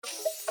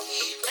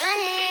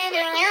Running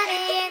around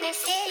in the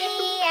city,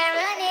 I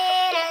run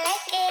it, I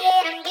like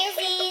it, I'm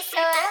busy, so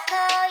I'll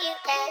call you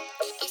back.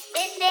 It's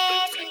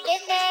business, and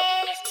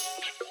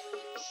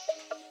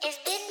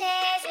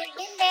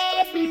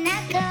I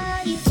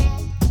call you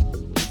back.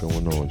 What's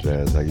going on,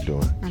 Jazz? How you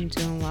doing? I'm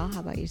doing well. How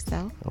about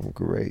yourself? I'm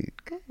great.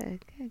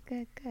 Good.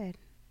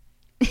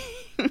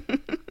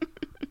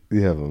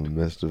 You have a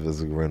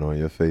mischievous grin on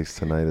your face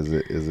tonight.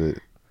 Is it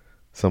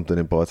something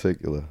in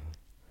particular?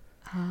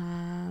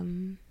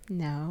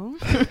 No.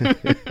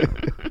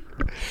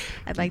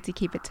 I'd like to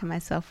keep it to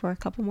myself for a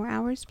couple more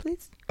hours,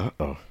 please.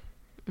 Uh-oh.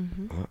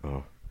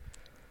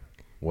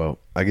 Well,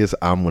 I guess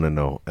I'm going to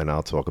know, and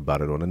I'll talk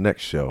about it on the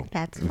next show.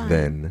 That's fine.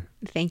 Then,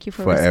 Thank you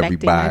for for respecting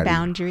my everybody.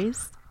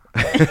 boundaries.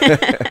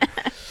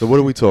 So what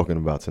are we talking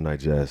about tonight,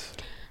 Jazz?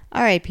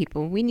 All right,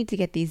 people. We need to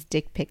get these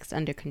dick pics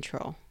under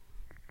control.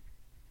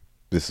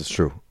 This is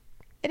true.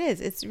 It is.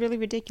 It's really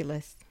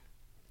ridiculous.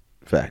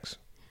 Facts.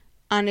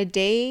 On a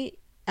daily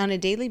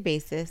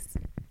basis,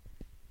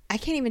 I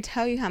can't even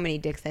tell you how many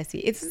dicks I see.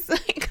 It's just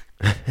like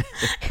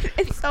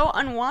it's so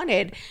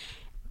unwanted.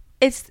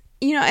 It's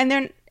and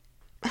they're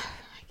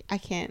I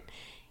can't.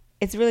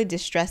 It's really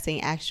distressing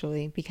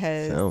actually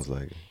because Sounds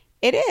like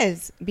it. it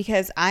is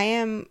because I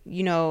am,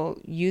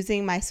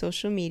 using my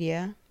social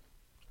media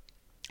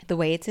the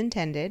way it's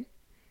intended.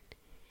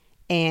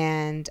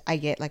 And I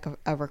get like a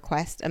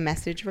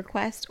message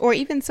request, or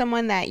even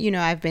someone that,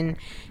 I've been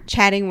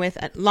chatting with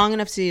long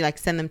enough to like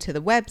send them to the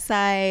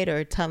website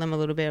or tell them a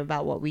little bit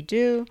about what we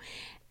do.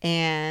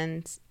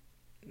 And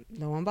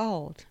lo and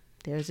behold,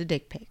 there's a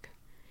dick pic.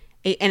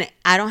 And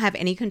I don't have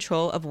any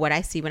control of what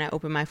I see when I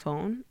open my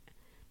phone.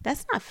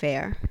 That's not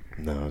fair.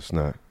 No, it's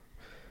not.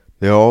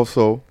 There are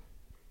also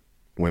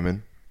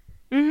women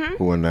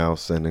who are now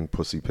sending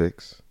pussy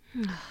pics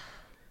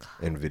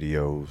and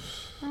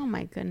videos. Oh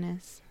my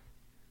goodness.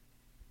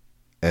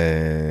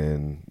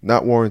 And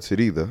not warranted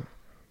either.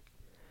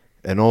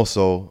 And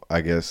also,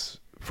 I guess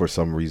for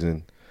some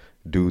reason,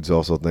 dudes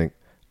also think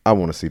I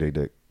want to see their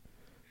dick,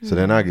 so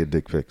then I get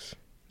dick pics.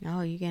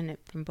 No, you're getting it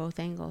from both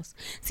angles.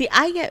 See,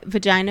 I get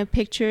vagina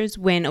pictures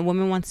when a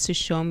woman wants to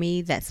show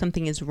me that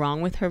something is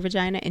wrong with her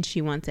vagina and she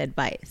wants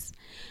advice,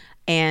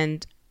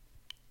 and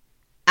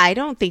I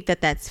don't think that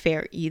that's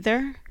fair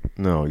either.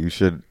 No, you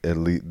should at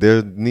least.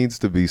 There needs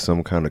to be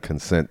some kind of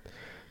consent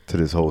to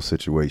this whole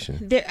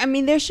situation.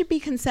 There should be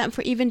consent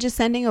for even just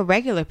sending a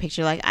regular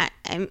picture. Like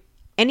I'm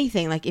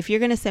anything. Like if you're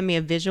gonna send me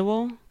a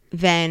visual,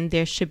 then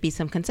there should be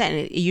some consent.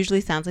 And it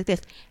usually sounds like this: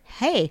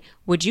 "Hey,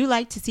 would you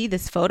like to see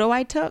this photo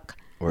I took?"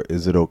 Or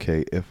is it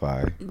okay if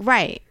I?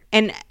 Right.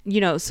 And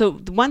so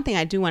the one thing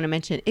I do want to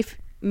mention, if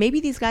maybe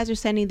these guys are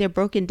sending their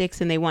broken dicks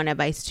and they want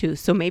advice too,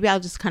 so maybe I'll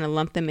just kind of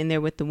lump them in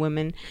there with the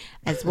women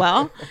as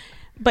well.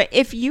 But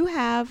if you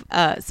have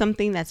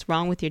something that's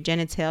wrong with your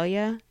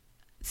genitalia,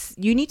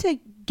 you need to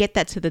get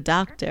that to the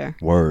doctor.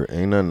 Word,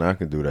 ain't nothing I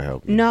can do to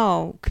help you.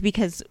 No,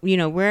 because we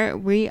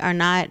are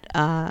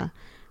not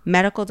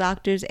medical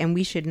doctors, and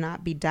we should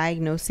not be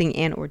diagnosing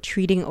and or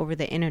treating over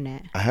the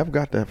internet. I have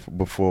got that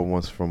before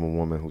once from a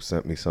woman who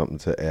sent me something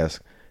to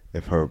ask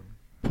if her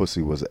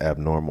pussy was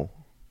abnormal.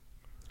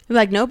 You're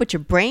like, no, but your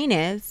brain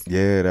is.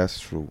 Yeah, that's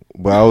true.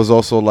 But I was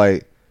also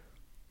like,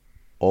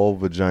 all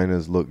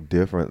vaginas look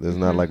different. There's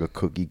not like a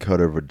cookie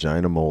cutter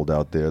vagina mold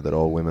out there that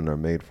all women are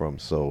made from.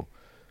 So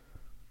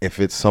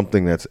if it's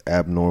something that's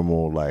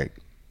abnormal, like,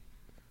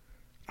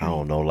 I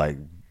don't know, like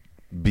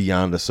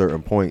beyond a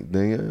certain point,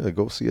 then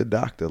go see a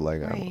doctor.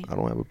 Like, Right. I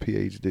don't have a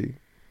PhD.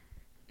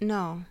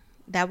 No,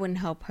 that wouldn't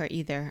help her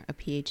either, a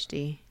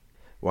PhD.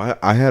 Well,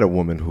 I had a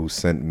woman who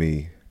sent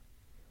me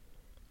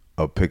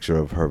a picture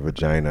of her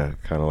vagina,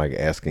 kind of like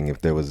asking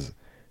if there was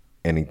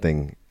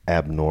anything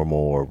abnormal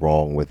or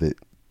wrong with it.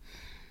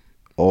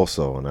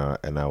 Also,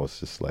 and I was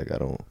just like,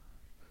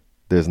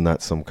 there's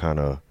not some kind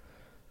of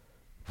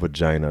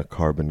vagina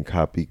carbon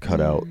copy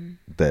cutout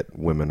that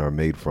women are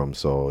made from.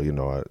 So,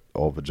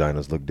 all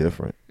vaginas look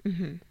different.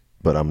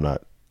 But I'm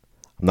not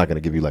going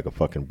to give you like a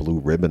fucking blue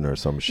ribbon or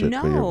some shit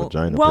for your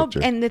vagina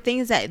picture. And the thing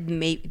is that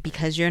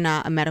because you're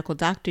not a medical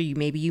doctor,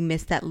 you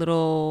missed that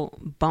little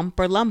bump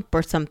or lump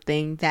or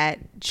something that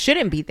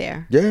shouldn't be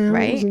there. Yeah,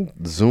 right? I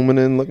wasn't zooming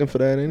in looking for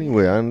that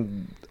anyway.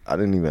 I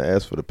didn't even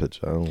ask for the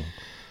picture.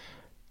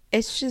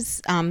 It's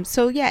just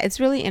so yeah, it's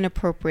really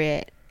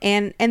inappropriate.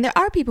 And there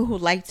are people who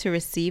like to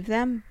receive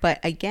them, but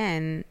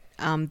again,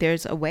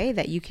 there's a way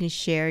that you can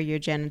share your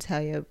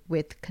genitalia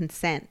with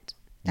consent.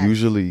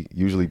 Usually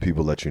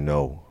people let you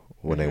know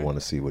when they want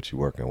to see what you're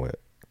working with.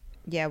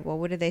 Yeah, well,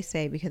 what do they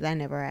say? Because I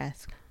never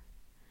ask.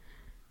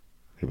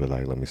 They be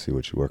like, let me see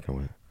what you're working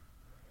with.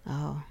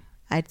 Oh,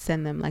 I'd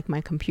send them like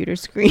my computer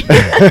screen.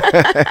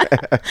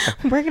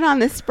 I'm working on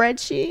this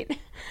spreadsheet.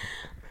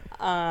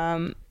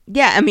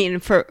 Yeah, I mean,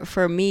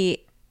 for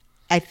me,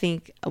 I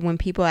think when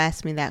people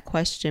ask me that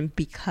question,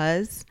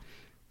 because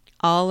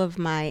all of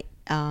my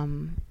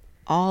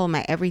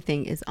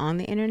everything is on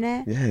the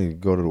internet. Yeah, you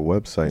go to the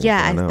website.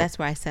 Yeah, that's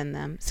where I send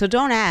them. So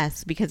don't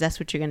ask, because that's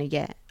what you're gonna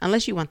get.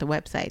 Unless you want the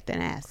website,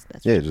 then ask.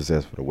 Just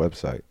ask for the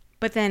website.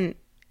 But then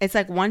It's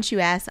like once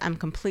you ask, I'm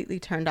completely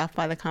turned off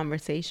by the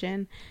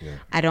conversation. Yeah.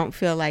 I don't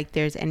feel like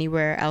there's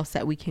anywhere else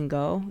that we can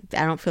go.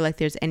 I don't feel like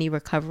there's any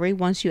recovery.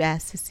 Once you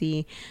ask to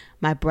see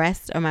my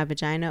breast or my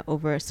vagina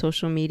over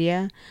social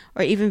media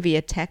or even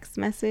via text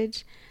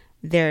message,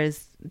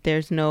 there's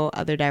no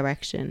other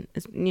direction.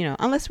 It's,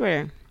 unless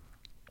we're,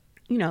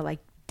 like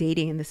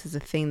dating and this is a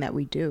thing that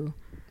we do.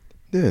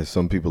 Yeah,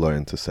 some people are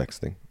into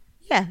sexting.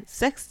 Yeah,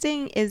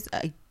 sexting is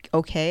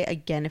okay,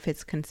 again, if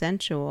it's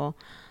consensual.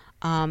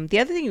 The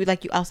other thing,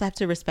 like, you also have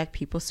to respect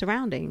people's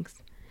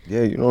surroundings.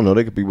 Yeah, you don't know.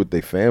 They could be with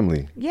their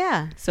family.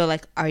 Yeah. So,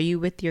 like, are you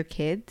with your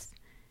kids?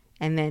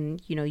 And then,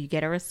 you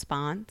get a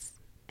response,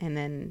 and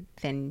then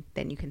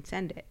you can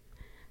send it.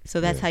 So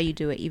that's how you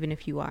do it, even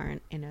if you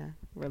aren't in a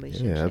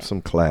relationship. Yeah, have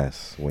some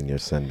class when you're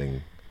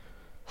sending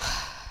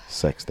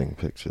sexting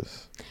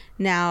pictures.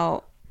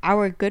 Now,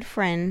 our good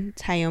friend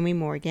Tayomi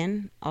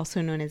Morgan,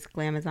 also known as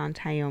Glamazon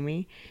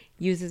Tayomi,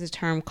 uses a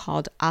term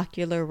called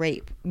ocular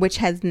rape, which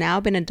has now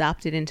been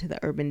adopted into the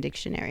Urban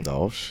Dictionary.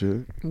 Oh,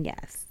 shit.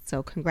 Yes.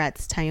 So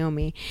congrats,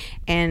 Tayomi.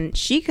 And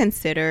she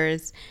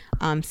considers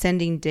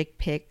sending dick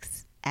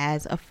pics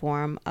as a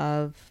form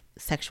of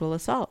sexual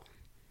assault,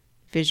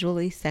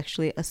 visually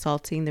sexually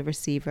assaulting the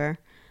receiver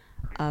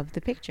of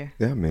the picture.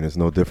 Yeah, I mean, it's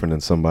no different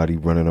than somebody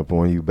running up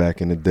on you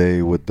back in the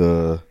day with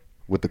the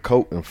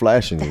coat and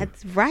flashing you.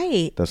 That's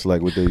right. That's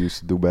like what they used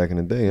to do back in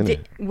the day, isn't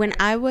it? When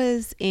I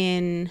was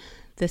in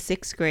the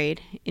 6th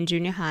grade in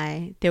junior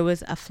high, there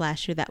was a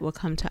flasher that would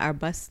come to our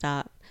bus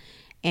stop.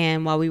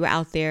 And while we were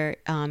out there,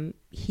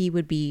 he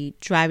would be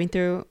driving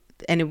through,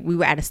 and we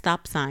were at a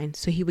stop sign.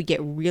 So he would get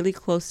really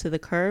close to the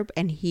curb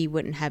and he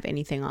wouldn't have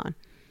anything on.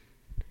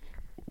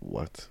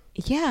 What?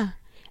 Yeah.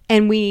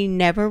 And we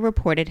never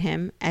reported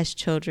him as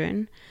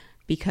children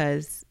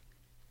because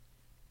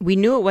we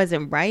knew it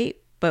wasn't right,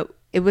 but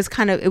it was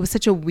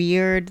such a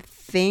weird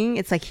thing.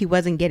 It's like he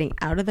wasn't getting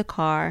out of the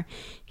car.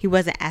 He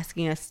wasn't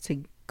asking us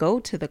to go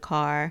to the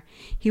car.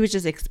 He was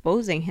just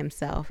exposing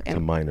himself. To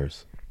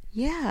minors.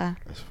 Yeah.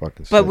 That's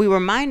fucking sick. But we were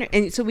minor,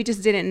 and so we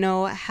just didn't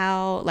know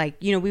how, like,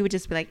 we would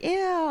just be like,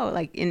 ew,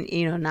 like,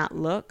 and, not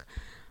look.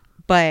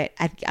 But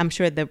I'm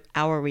sure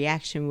our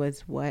reaction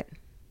was what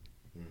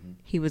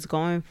he was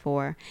going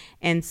for.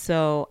 And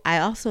so I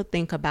also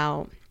think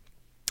about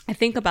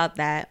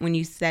that when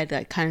you said,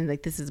 like, kind of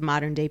like this is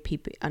modern day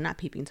not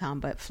peeping Tom,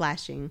 but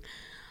flashing.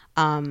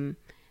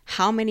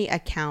 How many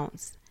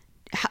accounts,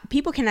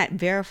 people cannot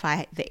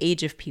verify the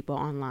age of people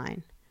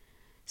online.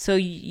 So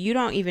you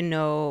don't even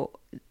know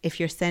if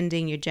you're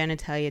sending your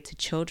genitalia to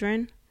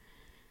children.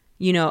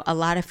 A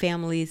lot of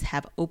families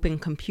have open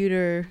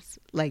computers.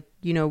 Like,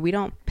 we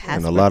don't password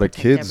and a lot of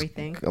protect kids,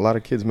 everything. A lot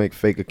of kids make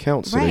fake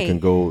accounts so they can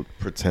go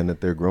pretend that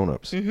they're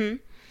grown-ups. Mm-hmm.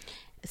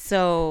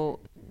 So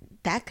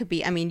that could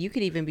be, you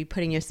could even be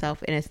putting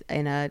yourself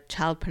in a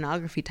child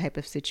pornography type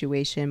of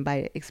situation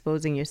by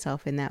exposing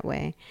yourself in that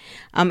way.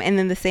 And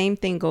then the same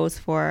thing goes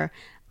for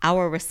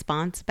our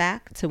response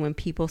back to when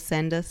people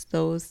send us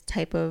those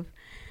type of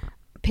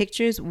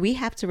pictures. We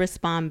have to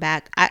respond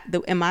back.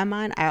 In my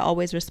mind, I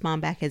always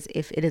respond back as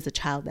if it is a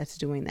child that's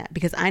doing that,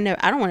 because I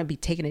don't want to be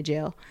taken to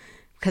jail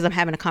because I'm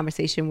having a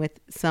conversation with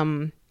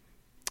some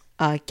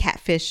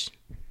catfish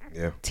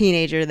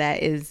teenager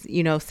that is,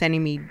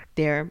 sending me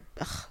their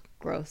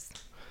gross.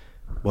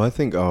 Well, I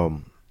think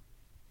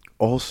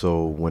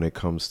also when it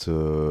comes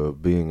to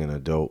being an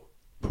adult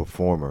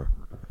performer,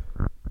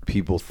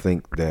 people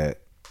think that,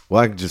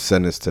 well, I can just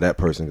send this to that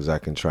person because I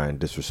can try and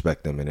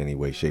disrespect them in any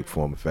way, shape,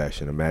 form, or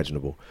fashion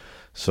imaginable.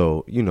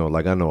 So,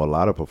 like I know a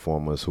lot of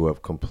performers who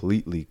have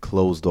completely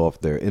closed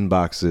off their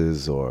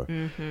inboxes or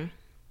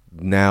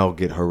now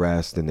get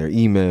harassed in their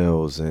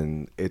emails.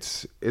 And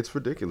it's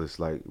ridiculous.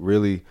 Like,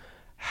 really,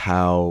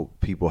 how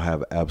people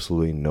have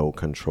absolutely no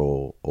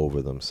control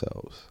over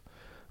themselves.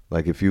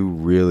 Like, if you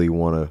really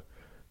want to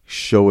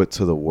show it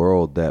to the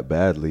world that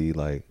badly,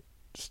 like,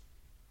 just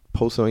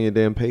post it on your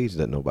damn page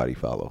that nobody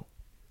follow.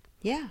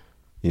 Yeah.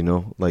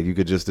 Like, you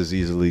could just as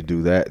easily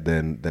do that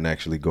than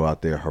actually go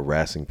out there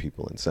harassing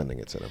people and sending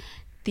it to them.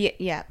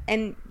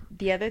 And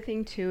the other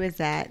thing too is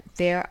that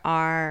there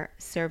are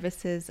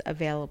services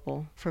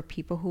available for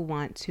people who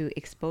want to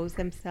expose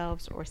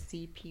themselves or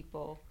see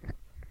people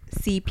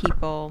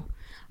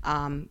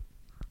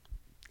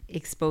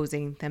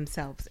exposing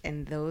themselves,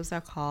 and those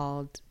are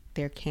called,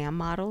 they're cam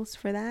models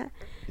for that.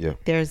 Yeah.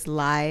 There's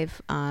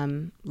live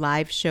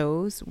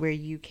shows where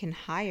you can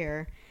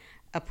hire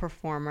a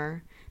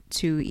performer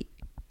to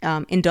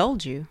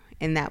indulge you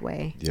in that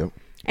way. Yep.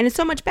 And it's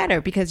so much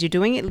better because you're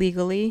doing it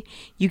legally.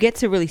 You get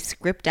to really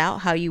script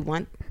out how you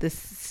want the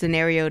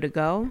scenario to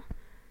go.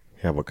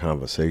 Have a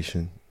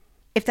conversation.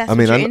 If that's what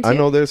you're into. I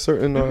know there's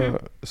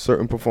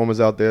certain performers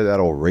out there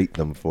that'll rate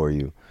them for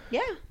you.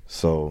 Yeah.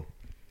 So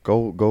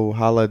go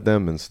holler at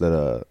them instead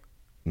of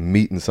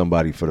meeting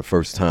somebody for the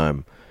first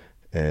time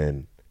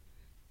and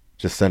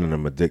just sending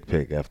them a dick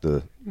pic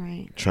after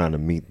trying to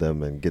meet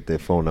them and get their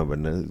phone number.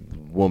 And the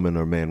woman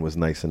or man was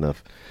nice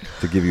enough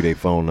to give you their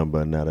phone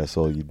number, and now that's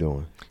all you're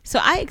doing. So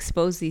I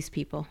expose these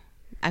people.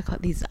 I call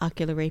these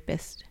ocular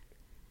rapists.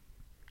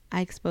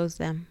 I expose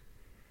them.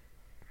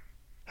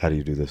 How do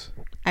you do this?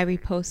 I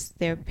repost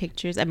their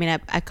pictures. I mean,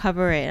 I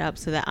cover it up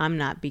so that I'm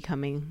not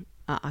becoming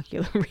an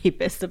ocular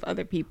rapist of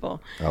other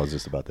people. I was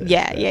just about to ask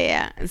Yeah, that.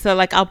 yeah. So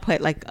like I'll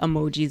put like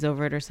emojis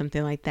over it or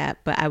something like that,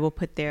 but I will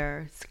put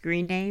their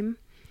screen name,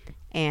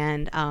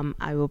 and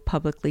I will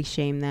publicly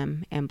shame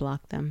them and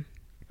block them.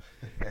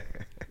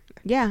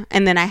 Yeah,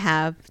 and then I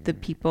have the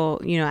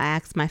people, I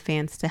ask my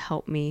fans to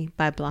help me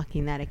by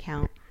blocking that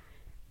account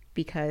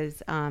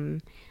because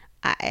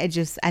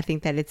I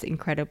think that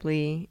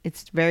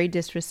it's very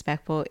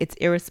disrespectful. It's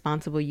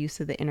irresponsible use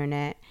of the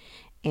internet,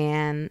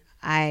 and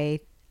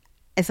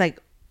it's like,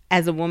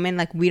 as a woman,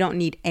 like, we don't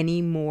need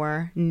any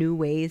more new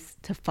ways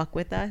to fuck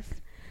with us.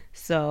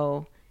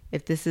 So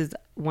if this is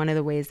one of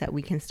the ways that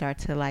we can start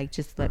to like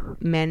just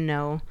let men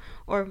know,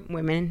 or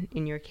women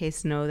in your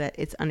case know, that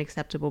it's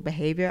unacceptable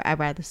behavior, I'd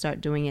rather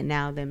start doing it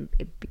now than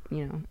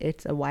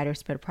it's a wider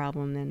spread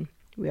problem than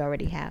we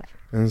already have.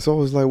 And it's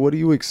always like, what do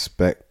you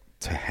expect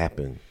to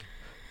happen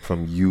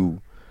from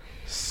you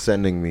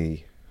sending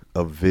me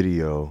a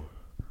video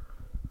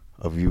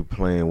of you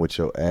playing with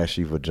your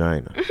ashy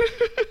vagina?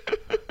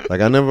 Like,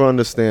 I never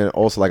understand.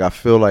 Also, like, I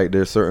feel like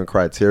there's certain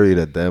criteria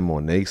that them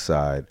on their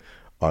side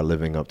are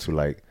living up to,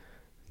 like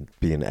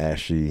being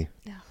ashy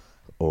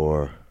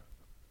or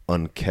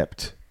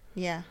unkept.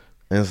 Yeah.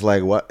 And it's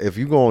like, what if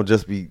you gonna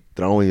just be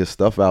throwing your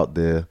stuff out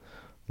there,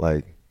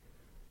 like,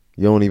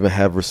 you don't even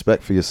have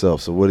respect for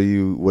yourself? So what do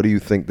you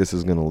think this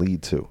is gonna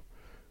lead to,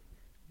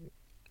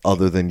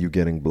 other than you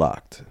getting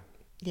blocked?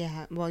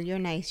 Yeah. Well, you're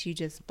nice. You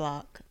just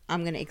block.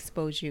 I'm gonna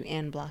expose you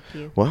and block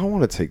you. Well, I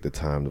want to take the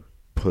time to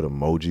put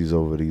emojis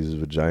over these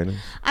vaginas.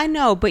 I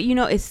know, but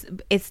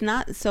it's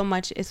not so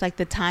much. It's like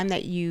the time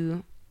that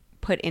you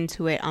put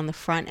into it on the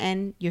front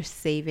end. You're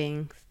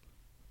saving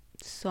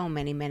so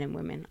many men and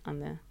women on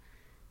the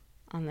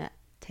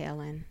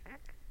tail end.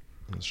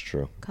 That's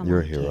true. Come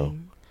You're on, a hero.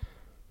 King.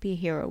 Be a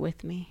hero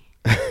with me.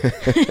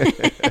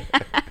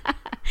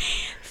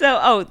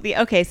 So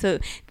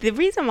the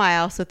reason why I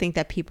also think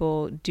that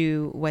people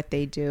do what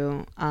they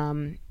do,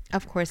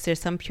 of course, there's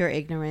some pure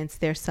ignorance.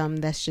 There's some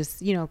that's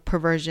just,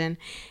 perversion.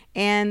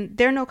 And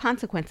there are no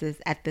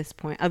consequences at this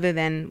point, other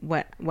than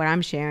what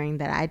I'm sharing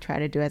that I try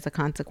to do as a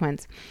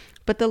consequence.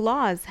 But the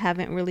laws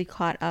haven't really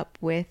caught up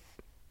with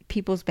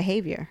people's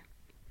behavior.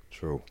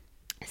 True.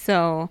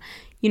 So,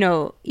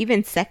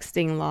 even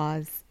sexting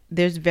laws,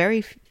 there's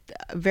very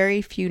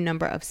few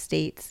number of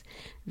states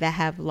that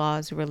have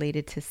laws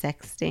related to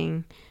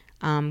sexting,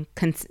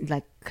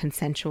 like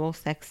consensual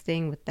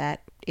sexting, what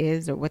that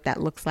is or what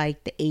that looks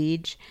like, the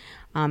age,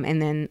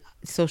 and then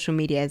social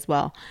media as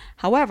well.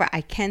 However,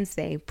 I can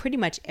say pretty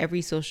much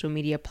every social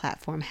media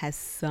platform has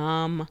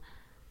some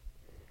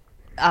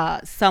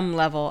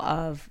level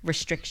of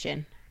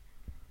restriction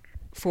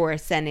for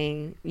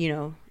sending,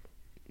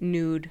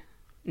 nude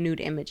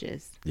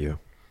images. Yeah.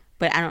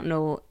 But I don't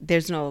know,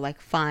 there's no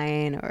like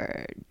fine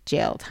or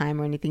jail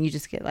time or anything. You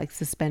just get like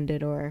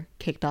suspended or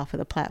kicked off of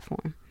the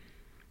platform.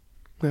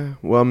 Yeah.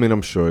 Well, I mean,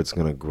 I'm sure it's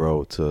gonna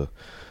grow to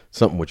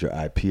something with your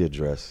IP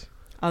address.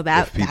 Oh,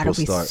 that'll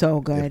be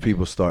so good. If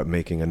people start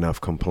making enough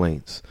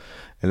complaints,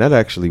 and that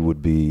actually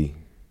would be,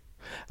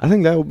 I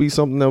think that would be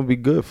something that would be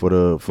good for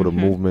the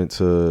movement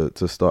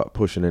to start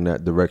pushing in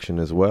that direction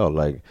as well.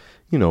 Like,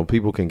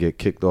 people can get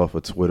kicked off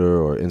of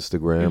Twitter or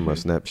Instagram or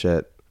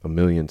Snapchat a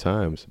million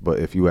times, but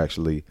if you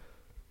actually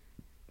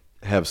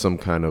have some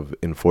kind of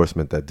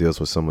enforcement that deals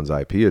with someone's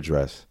IP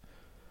address,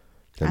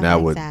 then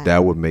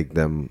that would make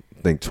them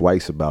think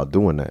twice about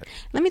doing that.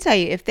 Let me tell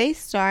you, if they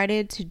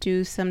started to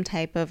do some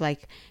type of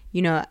like,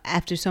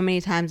 after so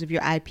many times of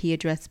your IP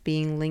address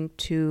being linked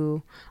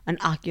to an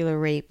ocular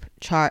rape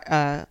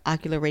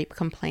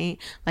complaint,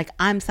 like,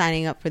 I'm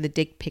signing up for the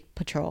Dick Pic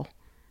Patrol.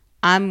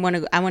 I want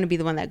to be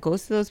the one that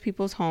goes to those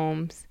people's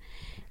homes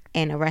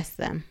and arrest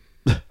them.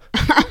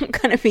 I'm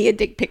gonna be a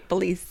dick pic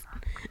police.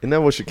 Isn't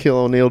that what Shaquille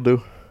O'Neal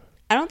do?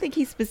 I don't think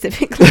he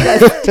specifically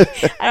does.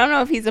 I don't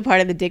know if he's a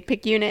part of the dick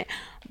pic unit,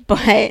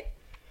 but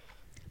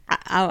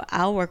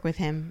I'll work with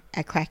him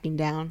at cracking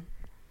down.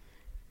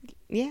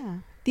 Yeah,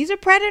 these are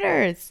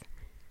predators.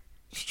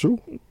 It's true.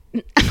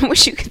 I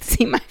wish you could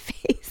see my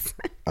face.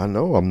 I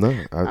know I'm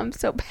not. I'm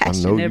so passionate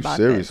about this. I know you're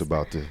serious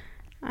about this.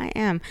 I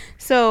am.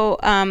 So,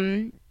 all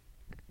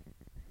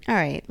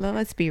right,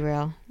 let's be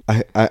real.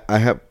 I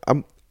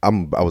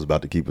was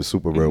about to keep it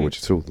super real with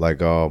you too.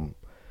 Like, I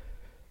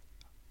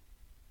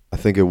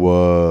think it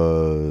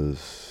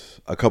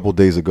was a couple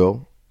days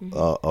ago,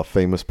 a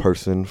famous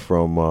person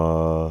from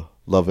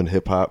Love and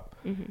Hip Hop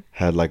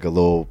had like a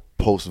little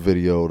post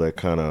video that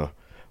kind of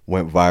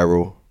went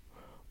viral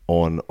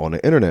on the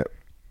internet,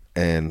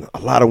 and a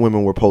lot of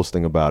women were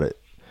posting about it.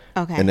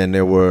 Okay. And then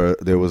there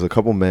was a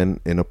couple men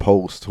in a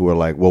post who were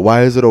like, well,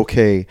 why is it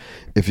okay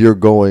if you're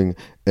going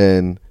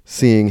and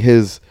seeing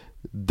his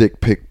dick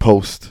pic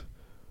post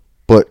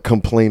but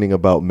complaining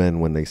about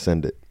men when they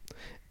send it?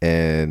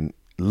 And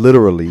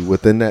literally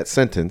within that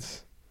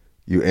sentence,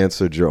 you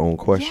answered your own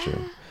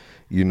question.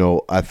 Yeah.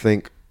 I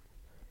think,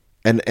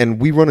 and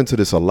we run into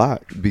this a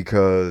lot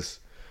because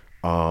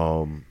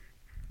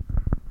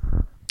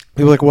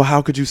People are like, well,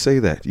 how could you say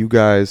that? You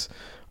guys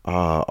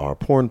are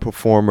porn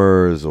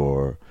performers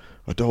or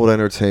adult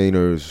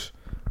entertainers.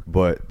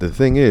 But the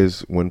thing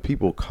is, when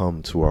people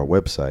come to our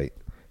website,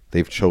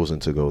 they've chosen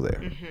to go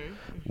there.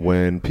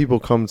 When people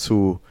come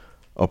to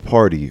a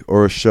party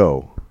or a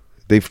show,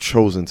 they've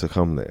chosen to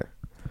come there.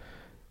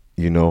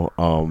 You know,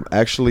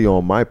 actually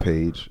on my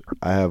page,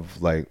 I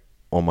have like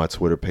on my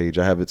Twitter page,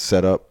 I have it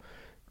set up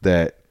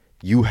that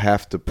you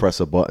have to press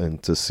a button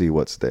to see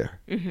what's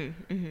there.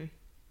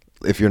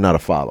 If you're not a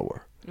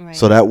follower. Right.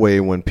 So that way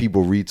when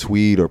people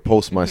retweet or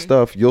post my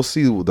stuff, you'll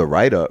see the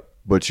write-up,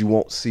 but you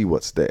won't see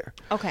what's there.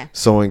 Okay.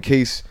 So in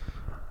case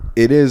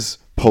it is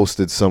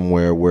posted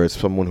somewhere where it's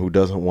someone who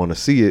doesn't want to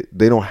see it,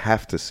 they don't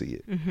have to see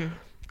it.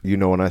 You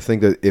know, and I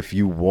think that if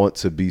you want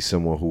to be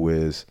someone who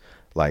is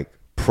like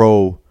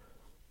pro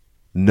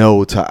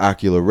no to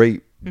ocular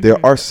rape,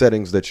 there are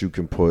settings that you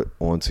can put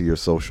onto your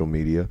social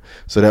media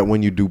so that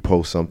when you do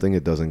post something,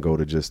 it doesn't go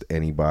to just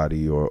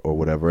anybody or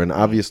whatever. And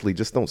obviously,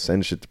 just don't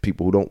send shit to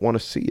people who don't want to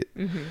see it.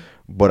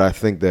 But I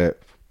think that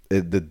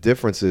the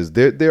difference is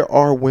there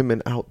are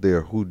women out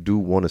there who do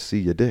want to see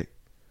your dick.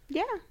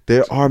 Yeah.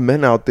 There are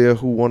men out there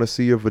who want to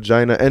see your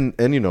vagina. And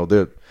you know,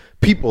 there are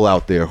people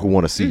out there who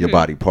want to see your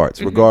body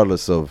parts,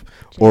 regardless of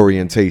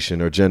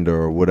orientation or gender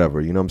or whatever.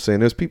 You know what I'm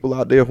saying? There's people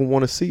out there who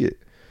want to see it.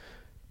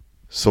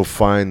 So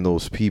find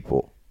those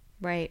people.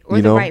 Right. Or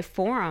You the know? right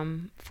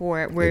forum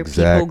for it where people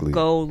Exactly.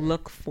 go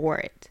look for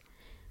it.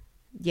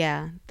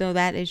 Yeah. Though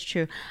that is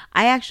true.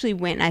 I actually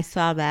went and I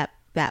saw that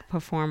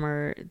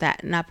performer,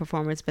 that not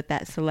performers, but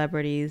that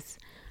celebrities.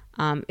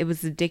 It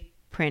was a dick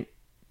print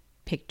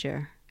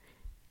picture.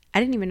 I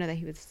didn't even know that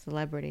he was a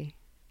celebrity.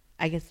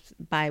 I guess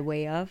by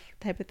way of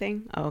type of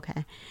thing. Oh,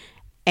 okay.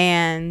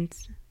 And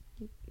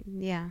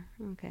yeah,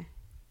 okay.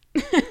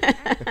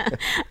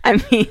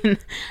 I mean,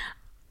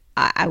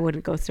 I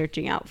wouldn't go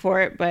searching out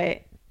for it,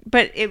 but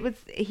it was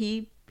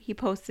he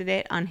posted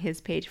it on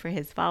his page for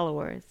his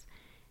followers,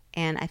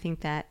 and I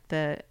think that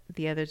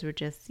the others were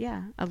just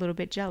a little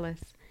bit jealous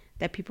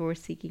that people were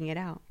seeking it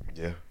out.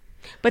 Yeah.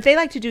 But they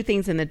like to do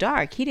things in the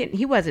dark.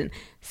 He wasn't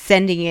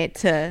sending it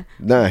to.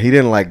 Nah, he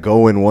didn't like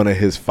go in one of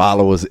his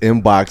followers'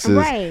 inboxes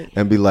Right.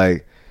 and be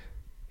like,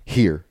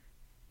 here,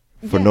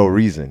 for Yeah. no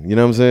reason. You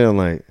know what I'm saying?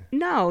 Like,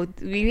 No,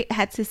 we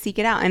had to seek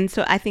it out. And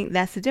so I think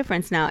that's the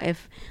difference. Now,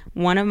 if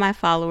one of my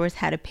followers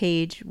had a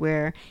page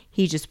where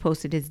he just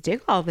posted his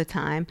dick all the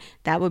time,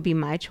 that would be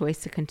my choice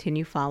to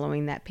continue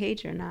following that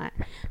page or not.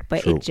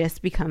 But True. it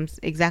just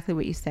becomes exactly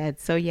what you said.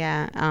 So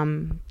yeah,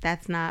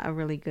 that's not a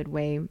really good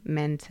way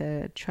men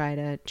to try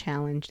to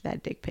challenge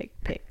that dick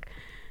pic.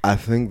 I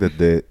think that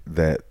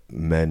that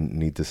men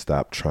need to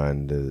stop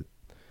trying to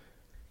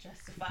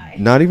Justify.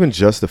 not even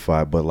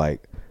justify, but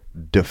like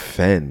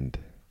defend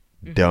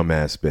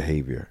dumbass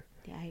behavior.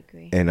 Yeah, I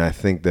agree. And I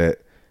think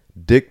that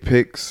dick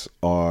pics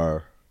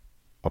are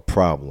a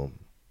problem,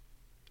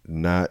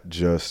 not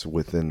just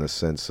within the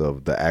sense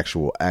of the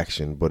actual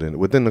action, but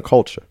within the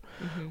culture,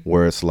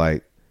 where it's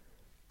like,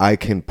 I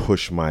can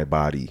push my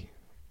body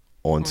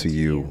onto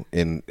you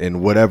in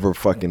whatever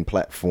fucking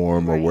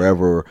platform or Right.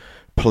 wherever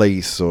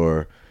place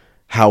or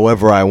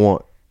however I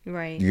want.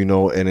 Right. You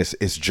know, and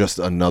it's just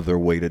another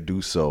way to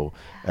do so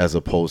as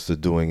opposed to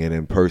doing it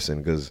in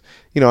person. Because,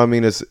 you know, I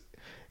mean,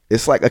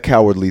 it's like a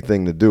cowardly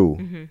thing to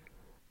do.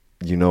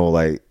 You know,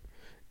 like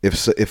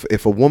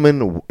if a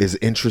woman is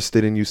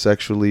interested in you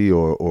sexually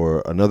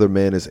or another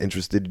man is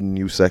interested in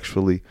you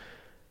sexually,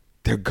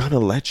 they're gonna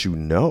let you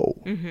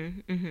know.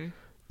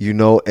 You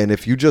know, and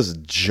if you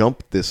just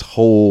jump this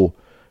whole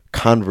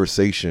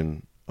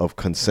conversation of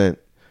consent,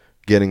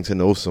 getting to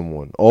know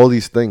someone, all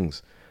these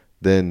things,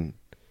 then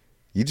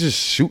you're just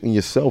shooting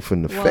yourself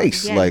in the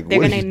face. Yeah, Like, they're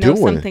what are gonna you know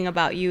doing? something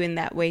about you in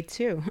that way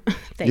too.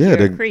 That Yeah, you're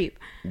they- a creep.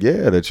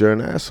 Yeah, that you're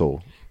an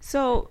asshole.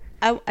 So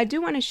I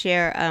do want to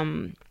share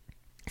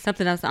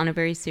something else on a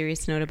very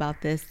serious note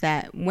about this.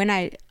 That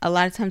a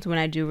lot of times when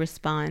I do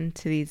respond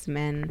to these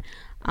men,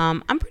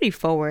 I'm pretty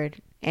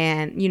forward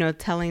and, you know,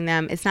 telling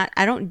them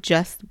I don't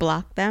just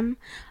block them.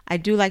 I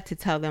do like to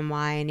tell them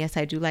why. And yes,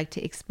 I do like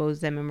to expose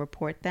them and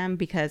report them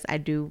because I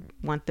do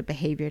want the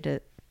behavior to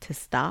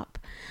stop.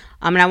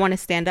 And I want to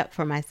stand up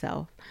for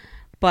myself.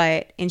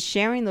 But in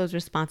sharing those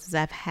responses,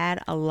 I've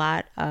had a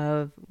lot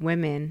of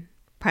women,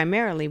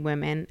 primarily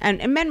women,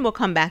 and men will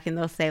come back and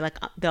they'll say, like,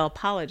 they'll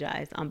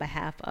apologize on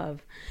behalf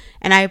of,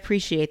 and I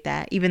appreciate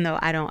that, even though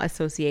I don't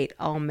associate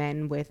all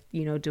men with,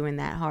 you know, doing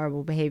that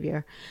horrible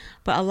behavior.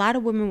 But a lot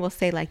of women will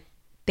say, like,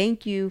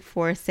 thank you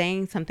for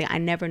saying something. I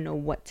never know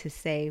what to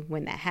say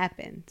when that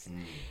happens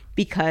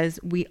because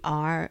we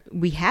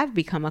have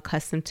become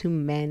accustomed to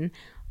men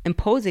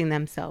imposing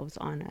themselves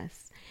on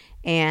us.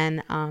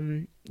 And,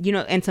 you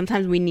know, and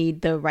sometimes we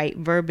need the right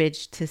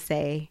verbiage to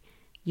say,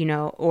 you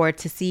know, or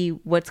to see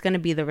what's going to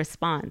be the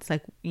response.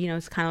 Like, you know,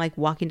 it's kind of like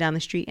walking down the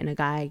street and a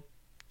guy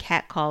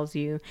cat calls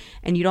you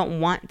and you don't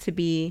want to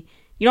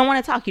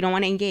talk, you don't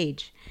want to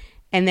engage.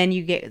 And then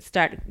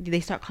they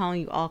start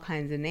calling you all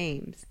kinds of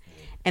names.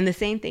 And the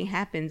same thing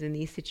happens in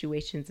these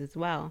situations as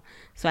well.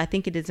 So I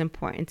think it is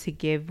important to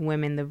give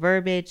women the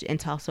verbiage and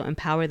to also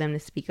empower them to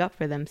speak up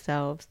for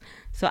themselves.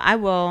 So I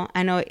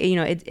know,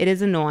 it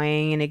is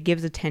annoying and it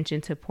gives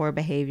attention to poor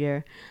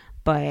behavior,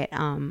 but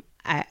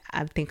I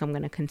think I'm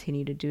going to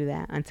continue to do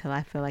that until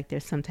I feel like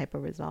there's some type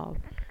of resolve.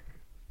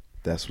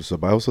 That's what's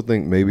up. I also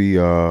think maybe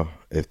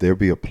if there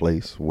be a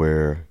place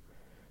where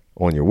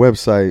on your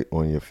website,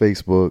 on your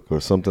Facebook or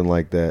something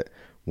like that,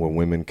 where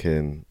women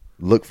can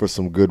look for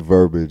some good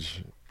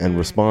verbiage and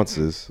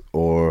responses,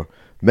 or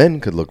men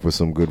could look for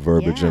some good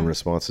verbiage and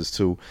responses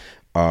too,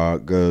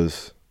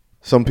 because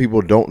some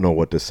people don't know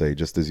what to say,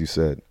 just as you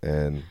said,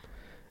 and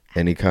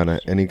any kind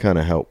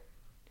of help.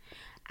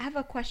 I have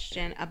a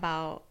question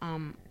about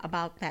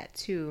that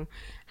too.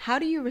 How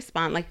do you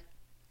respond? Like,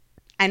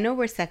 I know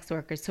we're sex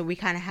workers, so we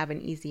kind of have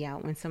an easy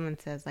out when someone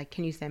says, like,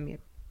 can you send me a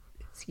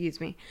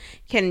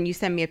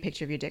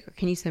picture of your dick, or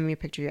can you send me a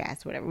picture of your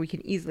ass, whatever. We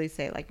can easily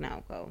say, like,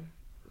 no,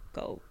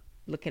 go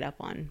look it up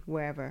on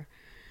wherever.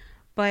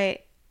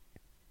 But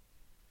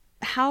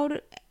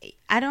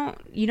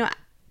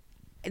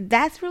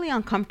that's really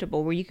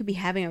uncomfortable, where you could be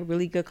having a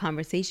really good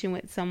conversation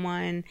with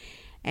someone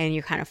and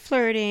you're kind of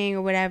flirting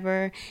or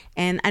whatever.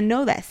 And I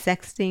know that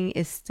sexting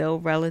is still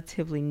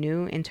relatively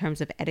new in terms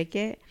of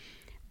etiquette,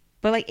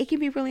 but like, it can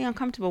be really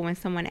uncomfortable when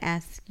someone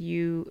asks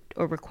you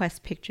or requests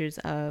pictures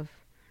of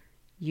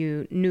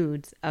you,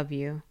 nudes of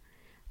you.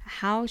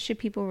 How should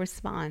people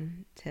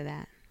respond to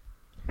that?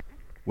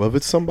 Well, if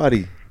it's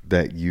somebody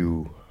that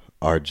you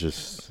are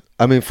just,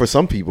 I mean, for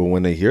some people,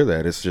 when they hear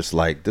that, it's just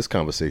like, this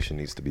conversation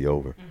needs to be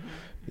over,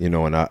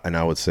 and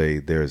I would say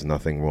there's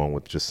nothing wrong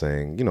with just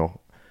saying, I'm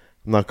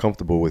not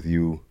comfortable with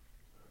you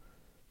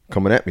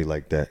coming at me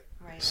like that.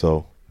 Right.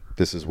 So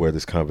this is where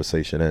this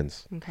conversation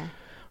ends. Okay.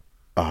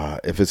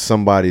 If it's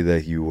somebody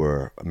that you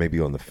were maybe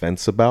on the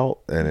fence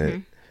about,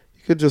 and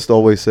you could just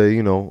always say,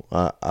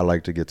 I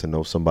like to get to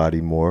know somebody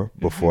more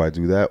before I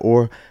do that,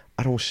 or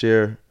I don't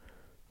share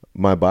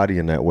my body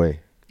in that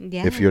way.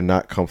 Yeah. If you're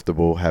not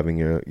comfortable having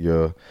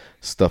your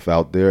stuff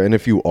out there, and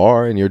if you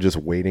are and you're just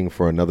waiting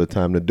for another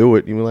time to do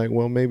it, you're like,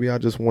 well, maybe I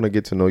just want to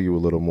get to know you a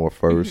little more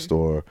first,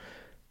 or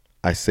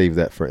I save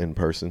that for in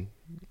person.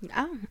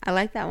 Oh, I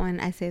like that one.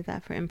 I save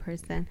that for in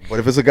person. But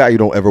if it's a guy you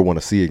don't ever want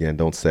to see again,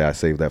 don't say I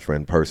save that for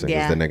in person,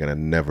 because then they're going to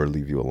never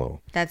leave you alone.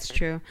 That's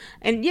true.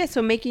 And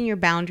so making your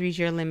boundaries,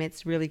 your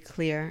limits really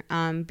clear.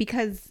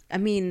 Because, I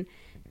mean,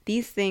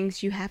 these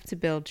things, you have to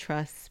build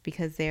trust,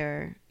 because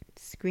they're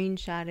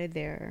screenshotted,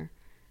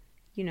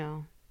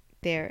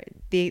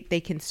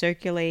 they can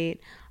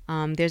circulate.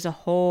 There's a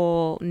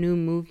whole new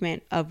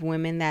movement of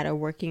women that are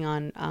working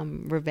on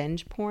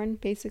revenge porn,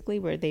 basically,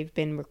 where they've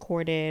been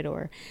recorded,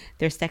 or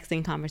their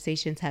sexting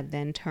conversations have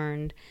then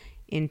turned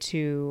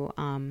into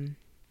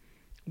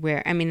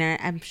where, I mean,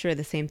 I'm sure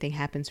the same thing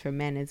happens for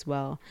men as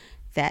well,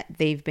 that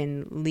they've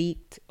been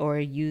leaked or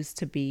used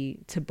to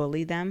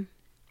bully them.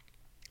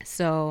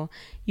 So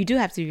you do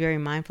have to be very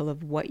mindful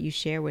of what you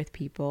share with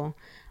people.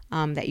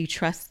 That you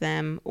trust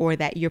them, or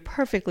that you're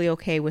perfectly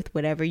okay with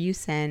whatever you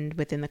send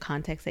within the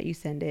context that you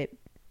send it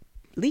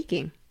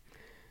leaking.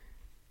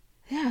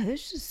 Yeah,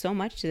 there's just so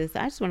much to this.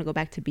 I just want to go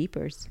back to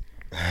beepers.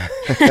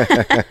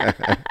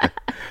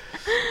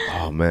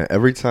 Oh, man.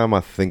 Every time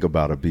I think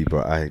about a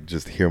beeper, I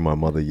just hear my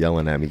mother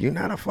yelling at me, "You're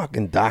not a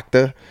fucking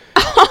doctor."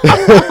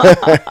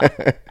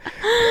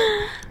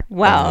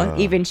 Well,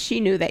 even she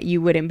knew that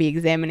you wouldn't be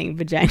examining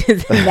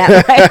vaginas in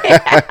that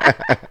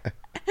way.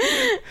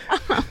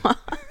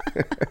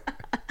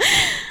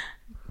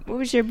 What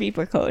was your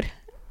beeper code?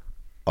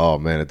 Oh,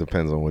 man, it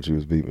depends on what you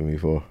was beeping me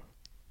for.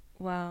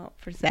 Well,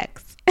 for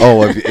sex.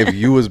 Oh, if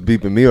you was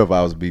beeping me, or if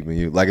I was beeping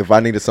you. Like, if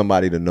I needed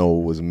somebody to know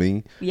it was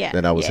me,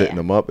 then I was hitting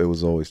them up. It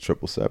was always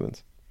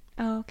 777s.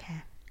 Oh,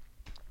 okay.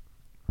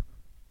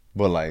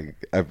 But like,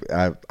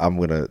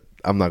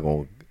 I'm not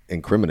gonna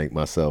incriminate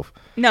myself.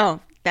 No,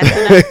 that's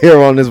enough.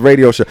 Here on this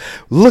radio show.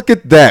 Look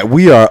at that.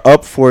 We are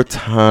up for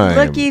time.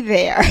 Looky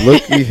there.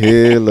 Looky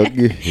here.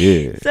 Looky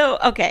here. So,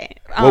 okay.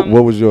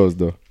 What was yours,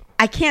 though?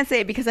 I can't say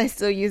it because I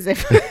still use it.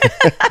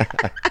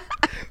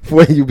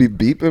 When you be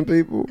beeping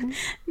people?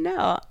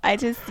 No, I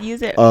just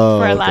use it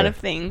for a lot of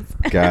things.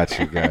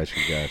 Gotcha.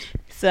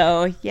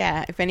 So,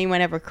 yeah, if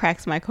anyone ever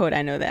cracks my code,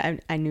 I know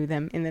that I knew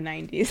them in the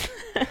 90s.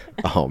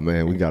 Oh,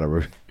 man, we got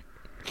to...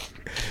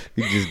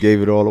 You just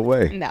gave it all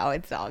away. No,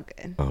 it's all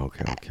good.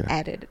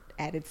 Okay.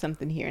 Added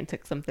something here and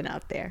took something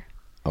out there.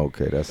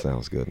 Okay, that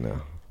sounds good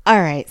now. All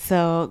right,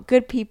 so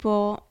good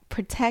people,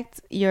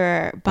 protect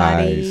your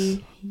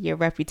body, your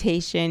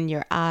reputation,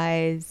 your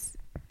eyes,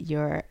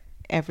 your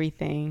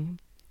everything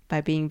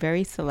by being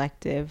very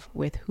selective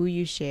with who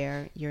you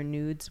share your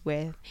nudes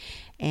with,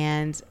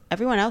 and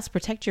everyone else,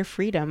 protect your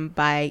freedom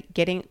by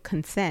getting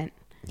consent.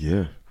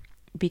 Yeah.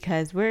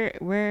 Because we're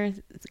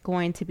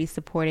going to be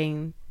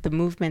supporting the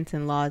movements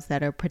and laws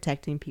that are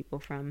protecting people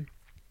from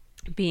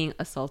being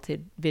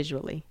assaulted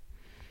visually.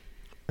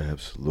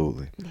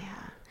 Absolutely.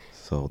 Yeah.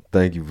 So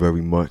thank you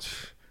very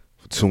much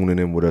for tuning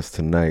in with us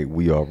tonight.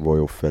 We are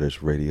Royal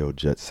Fetish Radio,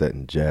 Jet Set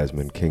and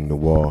Jasmine, King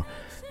Noir.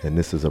 And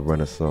this is a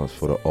renaissance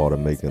for the art of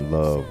making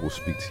love. We'll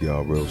speak to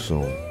y'all real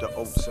soon. The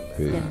ultimate.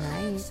 Good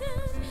Peace.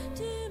 night.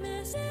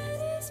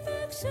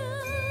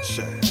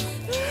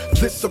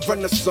 This a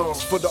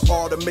renaissance for the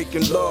art of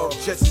making love.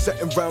 Just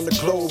setting round the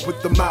globe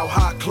with the Mile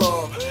High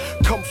Club.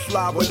 Come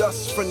fly with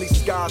us, friendly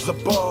skies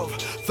above.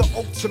 The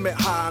ultimate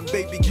high, and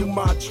baby, you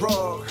my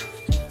drug.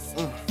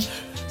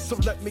 So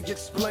let me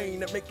explain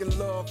that making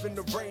love in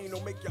the rain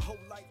will make your whole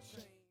life change.